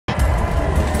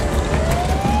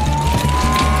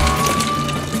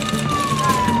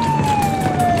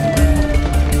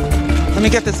Let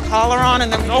me get this collar on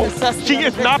and then we can No, assess she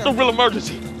is not the real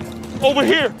emergency. Over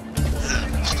here.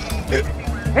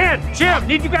 Hand, Jim,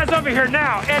 need you guys over here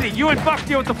now. Eddie, you and Buck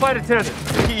deal with the flight attendant.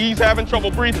 He's having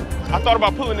trouble breathing. I thought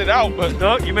about pulling it out, but...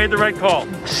 No, you made the right call.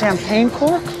 Champagne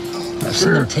cork? I've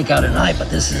seen them take out an eye,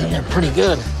 but this is in there pretty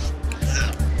good.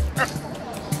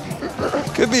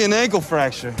 Could be an ankle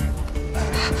fracture.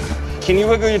 Can you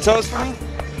wiggle your toes for me?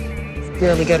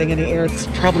 Barely getting any air. It's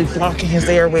probably blocking his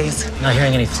airways. Not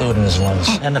hearing any fluid in his lungs.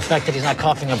 And the fact that he's not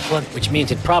coughing up blood, which means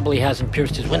it probably hasn't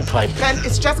pierced his windpipe. Ben,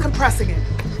 it's just compressing it.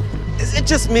 Is it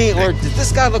just me, or does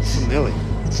this guy look familiar?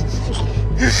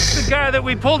 The guy that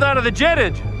we pulled out of the jet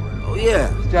engine. Oh, yeah.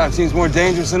 This job seems more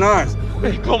dangerous than ours.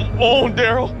 Hey, come on,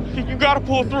 Daryl. You gotta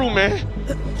pull through, man.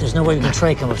 There's no way we can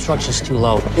trach him. Obstruction's too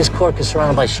low. This cork is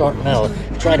surrounded by sharp metal.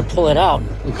 If we try to pull it out,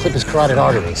 we clip his carotid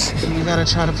arteries. You gotta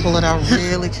try to pull it out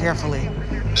really carefully,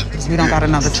 because we don't got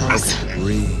another choice.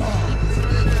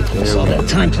 So that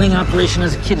time playing operation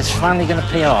as a kid is finally gonna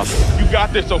pay off. You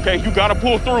got this, okay? You gotta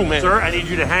pull through, man. Sir, I need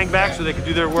you to hang back so they can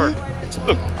do their work.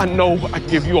 Look, I know I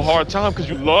give you a hard time because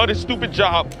you love this stupid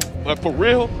job, but for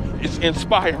real, it's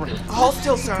inspiring. Hold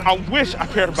still, sir. I wish I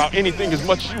cared about anything as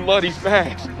much as you love these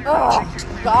bags. Oh,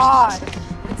 God.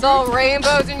 It's all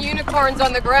rainbows and unicorns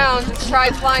on the ground. Just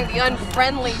try flying the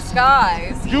unfriendly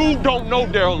skies. You don't know,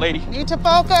 Daryl, lady. Need to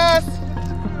focus.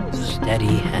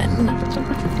 Steady, hen.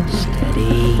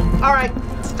 Steady. All right,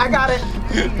 I got it.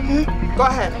 Go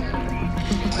ahead.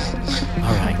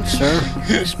 All right, sir.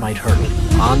 This might hurt.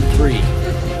 On 3.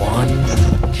 1,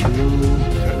 2,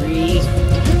 3.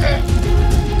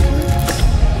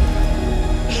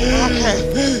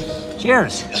 Okay.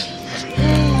 Cheers.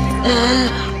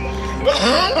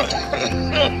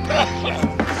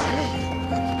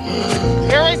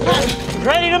 Harry's back.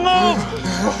 Ready to move.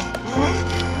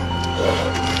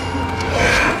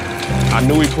 I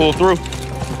knew he pulled through.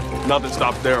 Nothing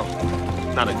stops Daryl.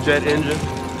 Not a jet engine,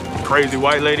 crazy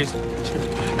white ladies.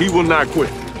 He will not quit.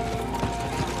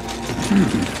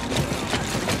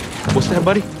 What's that,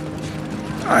 buddy?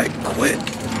 I quit.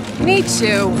 Me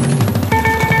too.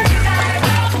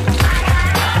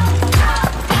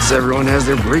 Everyone has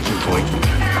their breaking point.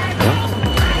 Yeah.